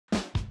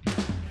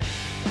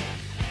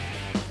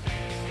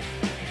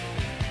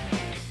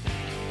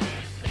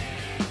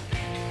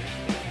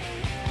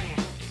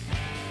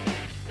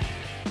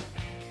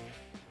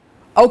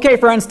Okay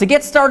friends, to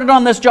get started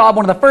on this job,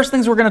 one of the first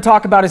things we're going to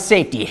talk about is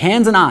safety,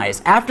 hands and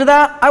eyes. After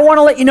that, I want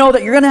to let you know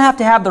that you're going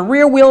to have the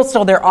rear wheels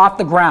so they're off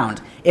the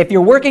ground. If you're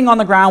working on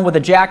the ground with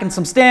a jack and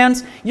some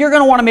stands, you're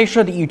going to want to make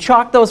sure that you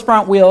chock those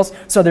front wheels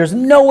so there's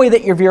no way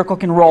that your vehicle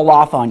can roll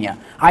off on you.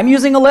 I'm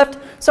using a lift,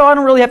 so I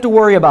don't really have to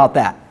worry about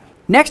that.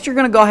 Next, you're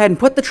going to go ahead and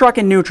put the truck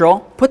in neutral,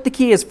 put the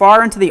key as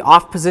far into the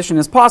off position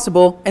as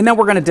possible, and then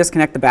we're going to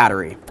disconnect the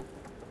battery.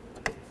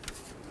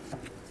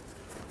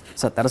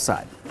 Set that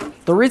aside.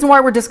 The reason why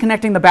we're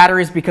disconnecting the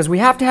battery is because we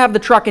have to have the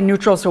truck in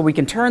neutral so we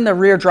can turn the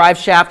rear drive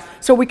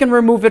shaft so we can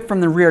remove it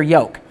from the rear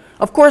yoke.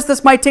 Of course,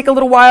 this might take a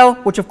little while,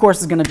 which of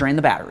course is going to drain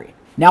the battery.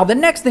 Now, the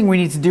next thing we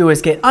need to do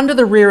is get under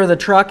the rear of the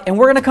truck, and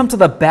we're going to come to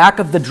the back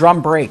of the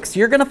drum brakes.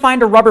 You're going to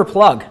find a rubber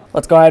plug.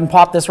 Let's go ahead and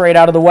pop this right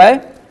out of the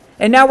way.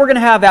 And now we're going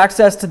to have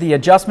access to the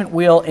adjustment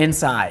wheel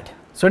inside.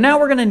 So now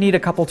we're going to need a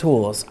couple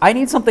tools. I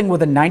need something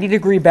with a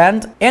 90-degree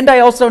bend, and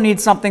I also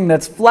need something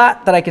that's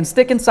flat that I can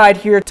stick inside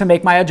here to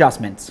make my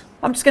adjustments.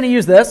 I'm just going to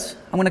use this.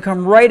 I'm going to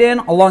come right in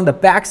along the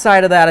back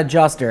side of that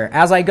adjuster.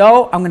 As I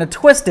go, I'm going to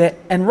twist it,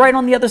 and right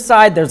on the other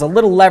side, there's a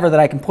little lever that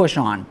I can push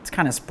on. It's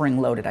kind of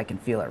spring-loaded. I can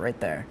feel it right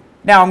there.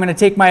 Now I'm going to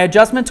take my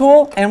adjustment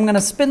tool, and I'm going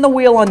to spin the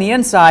wheel on the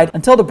inside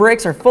until the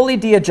brakes are fully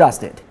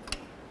de-adjusted.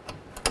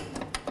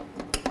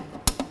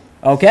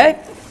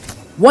 Okay.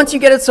 Once you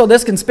get it so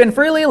this can spin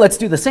freely, let's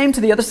do the same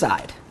to the other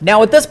side.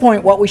 Now at this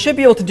point, what we should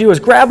be able to do is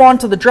grab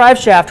onto the drive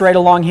shaft right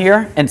along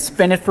here and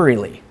spin it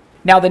freely.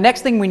 Now the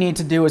next thing we need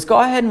to do is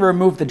go ahead and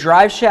remove the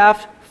drive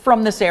shaft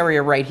from this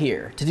area right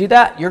here. To do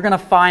that, you're going to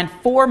find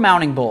 4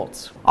 mounting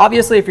bolts.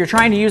 Obviously, if you're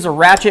trying to use a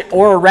ratchet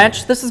or a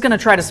wrench, this is going to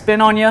try to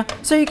spin on you,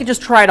 so you can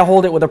just try to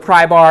hold it with a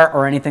pry bar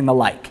or anything the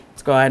like.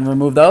 Let's go ahead and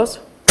remove those.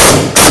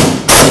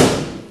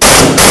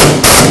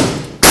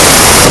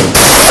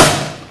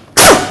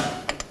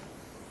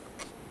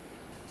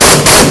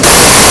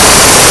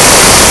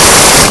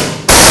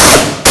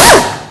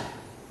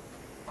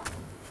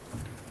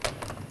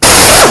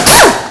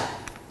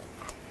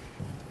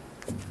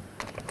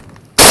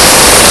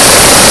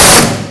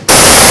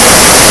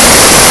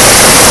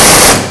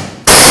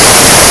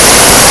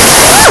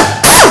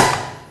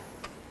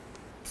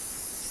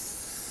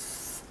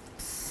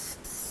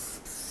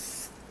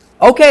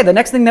 Okay, the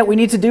next thing that we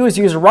need to do is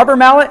use a rubber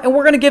mallet, and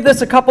we're going to give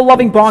this a couple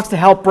loving bonks to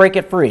help break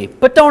it free.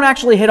 But don't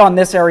actually hit on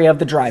this area of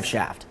the drive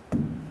shaft.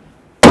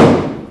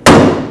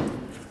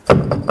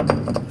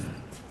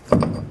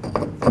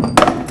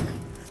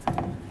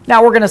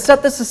 Now we're going to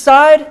set this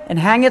aside and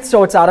hang it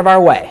so it's out of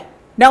our way.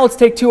 Now let's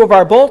take 2 of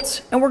our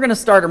bolts, and we're going to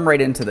start them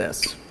right into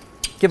this.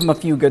 Give them a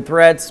few good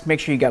threads. Make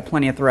sure you got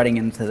plenty of threading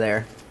into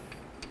there.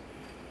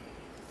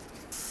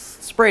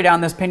 Spray down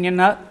this pinion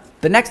nut.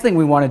 The next thing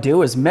we want to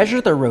do is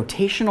measure the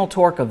rotational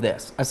torque of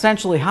this.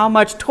 Essentially, how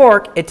much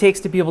torque it takes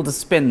to be able to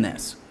spin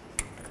this.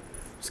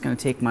 Just going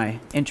to take my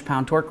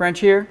inch-pound torque wrench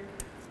here,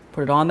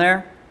 put it on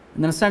there,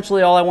 and then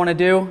essentially all I want to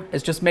do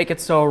is just make it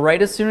so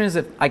right as soon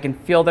as I can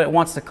feel that it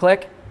wants to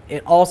click,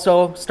 it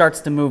also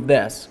starts to move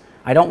this.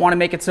 I don't want to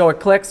make it so it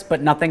clicks,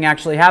 but nothing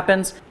actually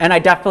happens, and I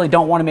definitely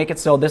don't want to make it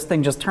so this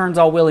thing just turns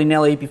all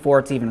willy-nilly before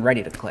it's even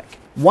ready to click.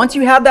 Once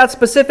you have that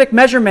specific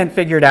measurement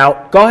figured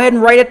out, go ahead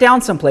and write it down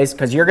someplace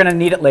because you're going to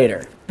need it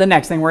later. The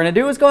next thing we're going to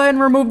do is go ahead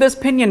and remove this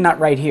pinion nut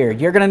right here.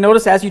 You're going to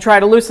notice as you try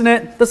to loosen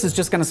it, this is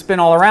just going to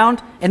spin all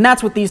around, and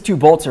that's what these 2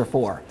 bolts are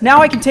for.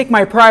 Now I can take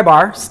my pry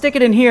bar, stick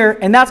it in here,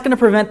 and that's going to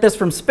prevent this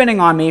from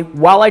spinning on me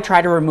while I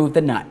try to remove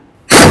the nut.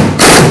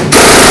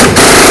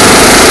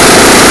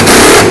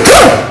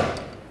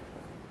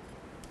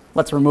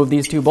 Let's remove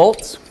these 2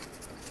 bolts.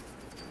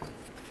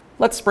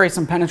 Let's spray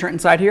some penetrant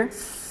inside here.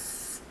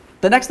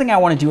 The next thing I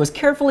want to do is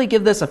carefully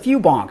give this a few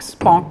bonks.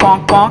 Bonk,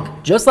 bonk,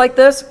 bonk, just like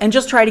this, and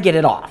just try to get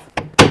it off.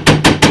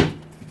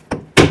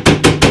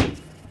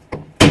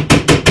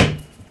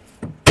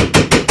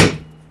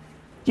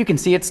 You can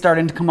see it's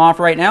starting to come off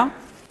right now.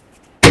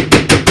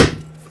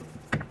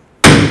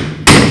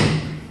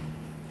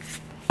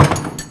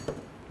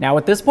 Now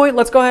at this point,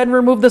 let's go ahead and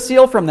remove the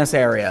seal from this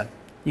area.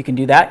 You can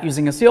do that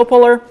using a seal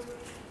puller.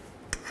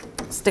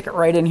 Stick it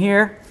right in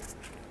here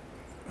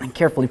and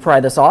carefully pry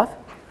this off.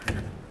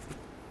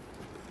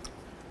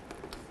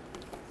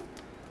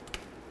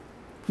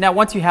 Now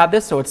once you have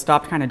this so it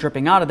stopped kind of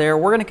dripping out of there,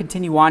 we're going to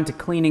continue on to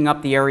cleaning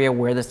up the area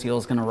where the seal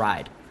is going to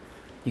ride.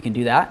 You can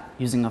do that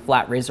using a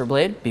flat razor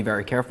blade, be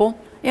very careful,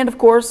 and of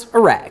course a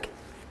rag.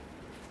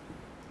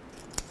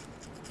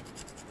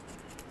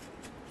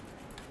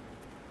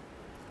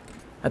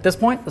 At this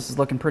point, this is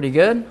looking pretty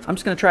good. I'm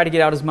just going to try to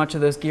get out as much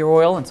of this gear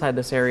oil inside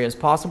this area as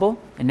possible.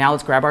 And now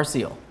let's grab our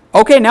seal.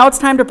 Okay, now it's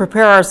time to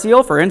prepare our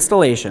seal for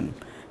installation.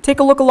 Take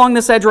a look along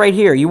this edge right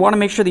here. You want to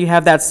make sure that you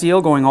have that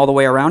seal going all the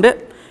way around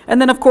it. And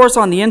then of course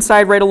on the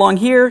inside right along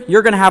here,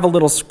 you're going to have a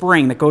little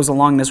spring that goes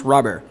along this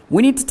rubber.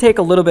 We need to take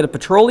a little bit of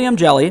petroleum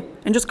jelly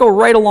and just go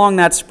right along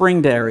that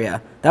springed area.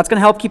 That's going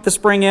to help keep the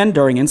spring in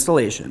during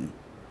installation.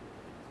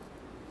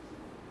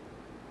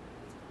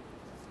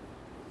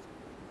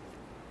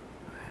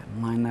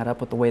 Line that up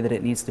with the way that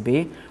it needs to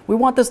be. We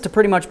want this to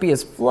pretty much be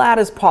as flat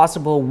as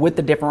possible with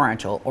the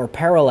differential, or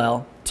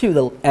parallel to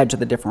the edge of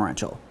the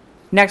differential.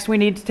 Next, we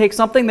need to take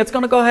something that's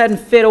going to go ahead and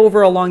fit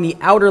over along the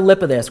outer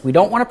lip of this. We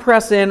don't want to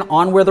press in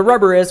on where the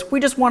rubber is.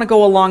 We just want to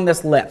go along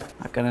this lip.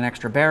 I've got an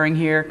extra bearing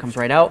here. Comes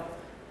right out.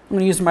 I'm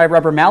going to use my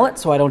rubber mallet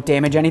so I don't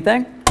damage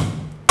anything.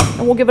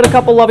 And we'll give it a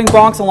couple loving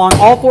bonks along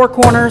all four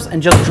corners and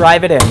just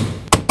drive it in.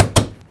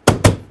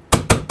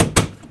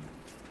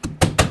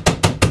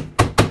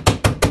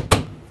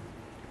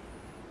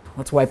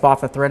 Let's wipe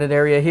off the threaded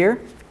area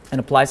here and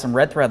apply some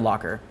red thread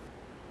locker.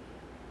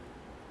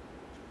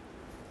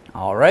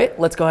 All right,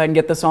 let's go ahead and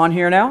get this on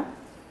here now.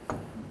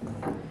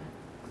 I'm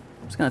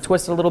just going to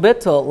twist it a little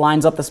bit till it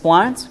lines up the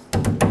splines.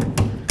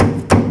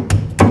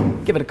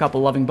 Give it a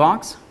couple loving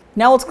bonks.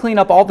 Now let's clean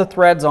up all the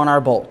threads on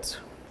our bolts.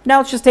 Now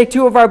let's just take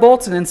two of our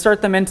bolts and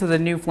insert them into the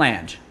new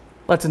flange.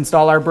 Let's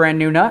install our brand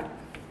new nut.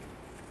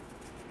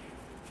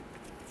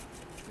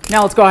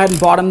 Now let's go ahead and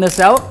bottom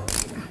this out.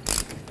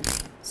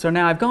 So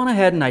now I've gone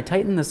ahead and I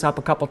tightened this up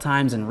a couple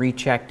times and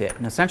rechecked it.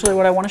 And essentially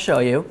what I want to show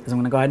you is I'm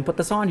going to go ahead and put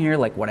this on here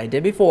like what I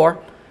did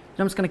before.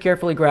 I'm just going to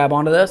carefully grab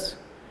onto this,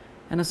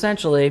 and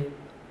essentially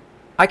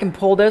I can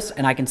pull this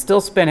and I can still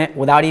spin it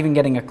without even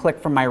getting a click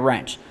from my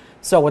wrench.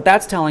 So what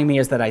that's telling me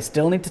is that I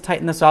still need to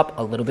tighten this up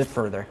a little bit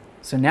further.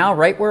 So now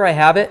right where I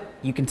have it,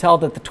 you can tell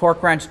that the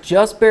torque wrench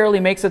just barely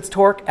makes its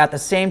torque at the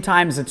same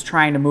time as it's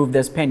trying to move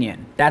this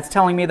pinion. That's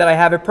telling me that I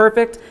have it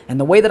perfect,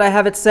 and the way that I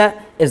have it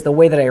set is the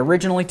way that I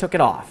originally took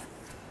it off.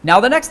 Now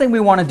the next thing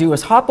we want to do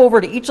is hop over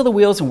to each of the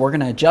wheels and we're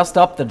going to adjust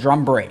up the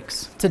drum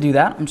brakes. To do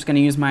that, I'm just going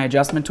to use my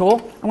adjustment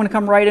tool. I'm going to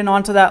come right in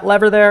onto that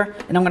lever there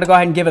and I'm going to go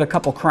ahead and give it a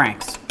couple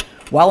cranks.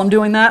 While I'm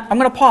doing that, I'm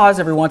going to pause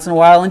every once in a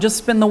while and just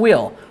spin the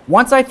wheel.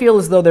 Once I feel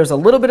as though there's a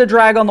little bit of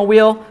drag on the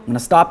wheel, I'm going to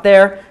stop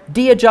there,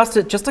 de-adjust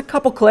it just a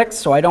couple clicks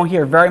so I don't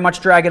hear very much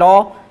drag at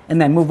all,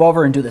 and then move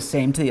over and do the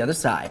same to the other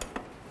side.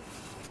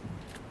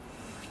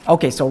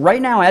 Okay, so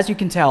right now, as you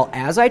can tell,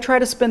 as I try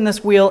to spin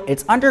this wheel,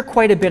 it's under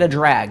quite a bit of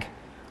drag.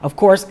 Of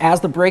course,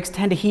 as the brakes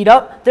tend to heat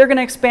up, they're going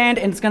to expand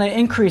and it's going to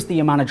increase the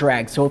amount of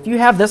drag. So if you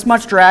have this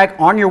much drag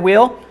on your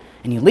wheel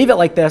and you leave it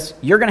like this,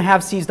 you're going to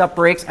have seized up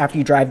brakes after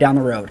you drive down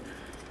the road.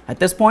 At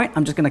this point,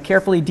 I'm just going to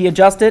carefully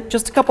de-adjust it,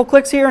 just a couple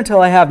clicks here until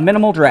I have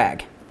minimal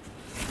drag.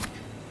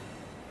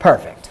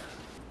 Perfect.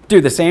 Do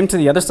the same to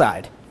the other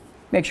side.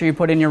 Make sure you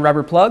put in your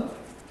rubber plug,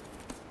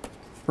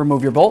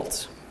 remove your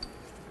bolts,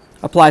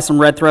 apply some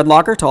red thread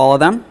locker to all of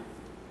them.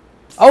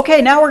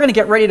 Okay, now we're going to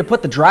get ready to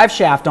put the drive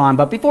shaft on,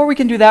 but before we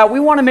can do that, we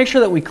want to make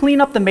sure that we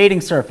clean up the mating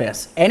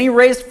surface. Any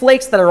raised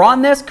flakes that are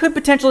on this could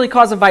potentially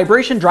cause a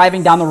vibration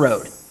driving down the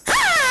road.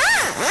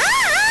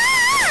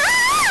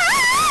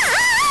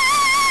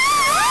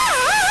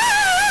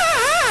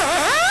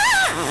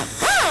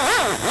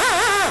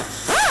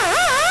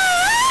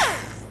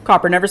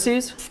 Copper never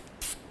sees.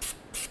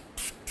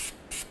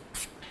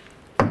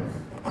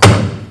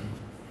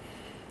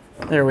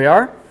 There we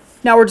are.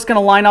 Now we're just going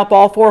to line up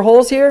all four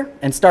holes here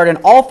and start in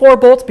all four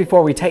bolts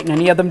before we tighten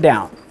any of them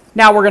down.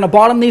 Now we're going to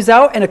bottom these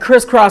out in a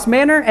crisscross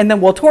manner and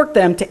then we'll torque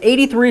them to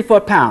 83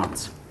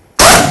 foot-pounds.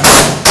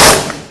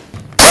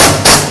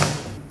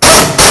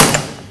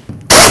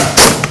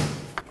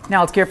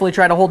 Now let's carefully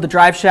try to hold the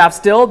drive shaft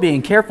still,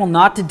 being careful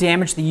not to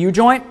damage the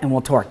U-joint, and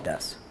we'll torque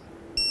this.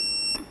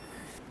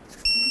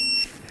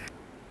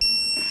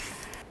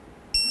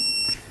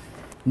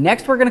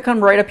 Next, we're going to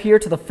come right up here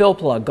to the fill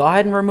plug. Go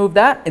ahead and remove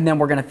that, and then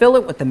we're going to fill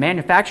it with the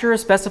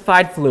manufacturer's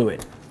specified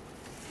fluid.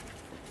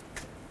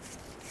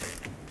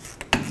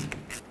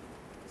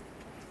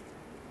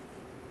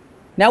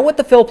 Now with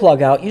the fill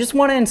plug out, you just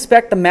want to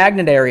inspect the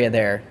magnet area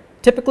there.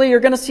 Typically, you're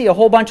going to see a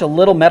whole bunch of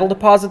little metal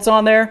deposits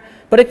on there,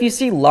 but if you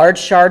see large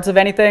shards of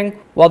anything,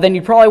 well then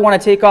you probably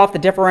want to take off the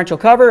differential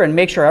cover and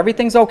make sure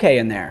everything's okay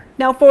in there.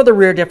 Now for the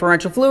rear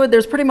differential fluid,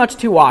 there's pretty much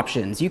two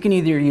options. You can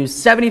either use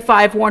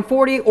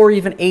 75-140 or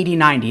even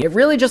 80-90. It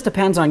really just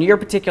depends on your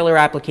particular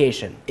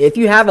application. If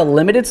you have a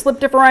limited slip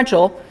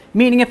differential,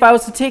 meaning if I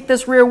was to take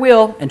this rear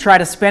wheel and try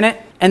to spin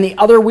it, and the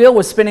other wheel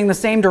was spinning the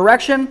same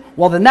direction,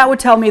 well then that would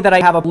tell me that I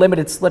have a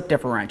limited slip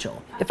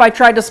differential. If I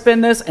tried to spin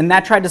this and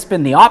that tried to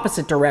spin the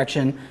opposite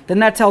direction, then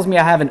that tells me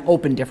I have an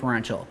open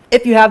differential.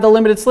 If you have the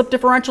limited slip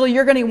differential,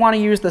 you're going to want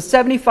to use the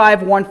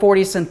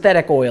 75-140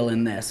 synthetic oil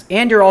in this,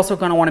 and you're also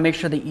going to want to make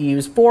sure that you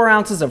use 4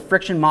 ounces of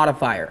friction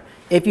modifier.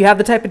 If you have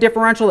the type of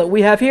differential that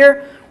we have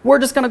here, we're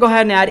just going to go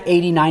ahead and add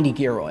 80-90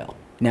 gear oil.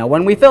 Now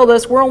when we fill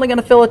this, we're only going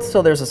to fill it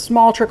so there's a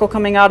small trickle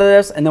coming out of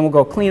this, and then we'll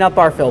go clean up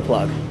our fill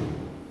plug.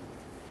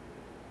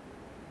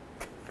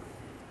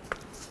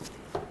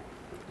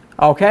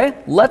 Okay,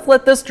 let's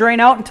let this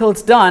drain out until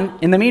it's done.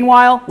 In the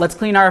meanwhile, let's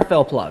clean our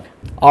fill plug.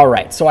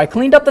 Alright, so I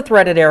cleaned up the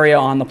threaded area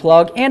on the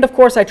plug, and of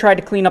course I tried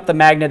to clean up the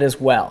magnet as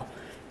well.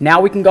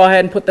 Now we can go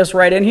ahead and put this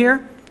right in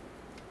here.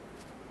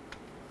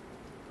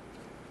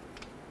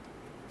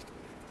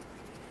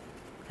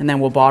 And then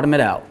we'll bottom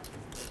it out.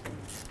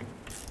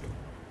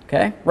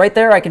 Okay, right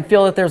there I can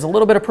feel that there's a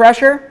little bit of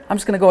pressure. I'm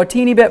just going to go a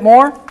teeny bit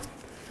more.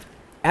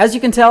 As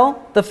you can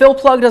tell, the fill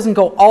plug doesn't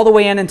go all the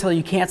way in until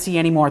you can't see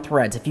any more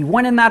threads. If you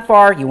went in that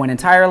far, you went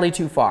entirely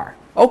too far.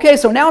 Okay,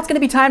 so now it's going to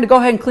be time to go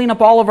ahead and clean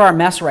up all of our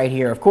mess right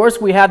here. Of course,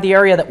 we have the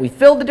area that we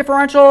filled the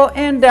differential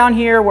and down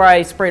here where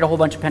I sprayed a whole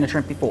bunch of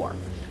penetrant before.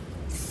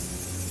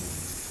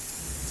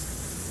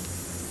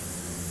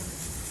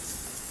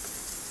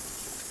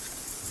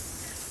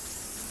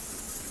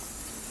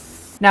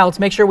 Now let's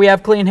make sure we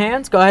have clean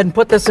hands. Go ahead and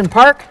put this in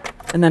park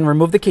and then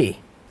remove the key.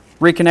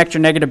 Reconnect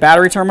your negative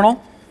battery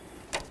terminal.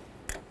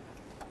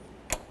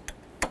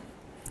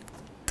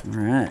 All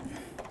right.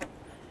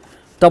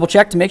 Double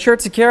check to make sure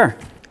it's secure.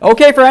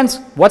 Okay, friends,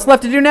 what's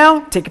left to do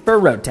now? Take it for a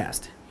road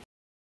test.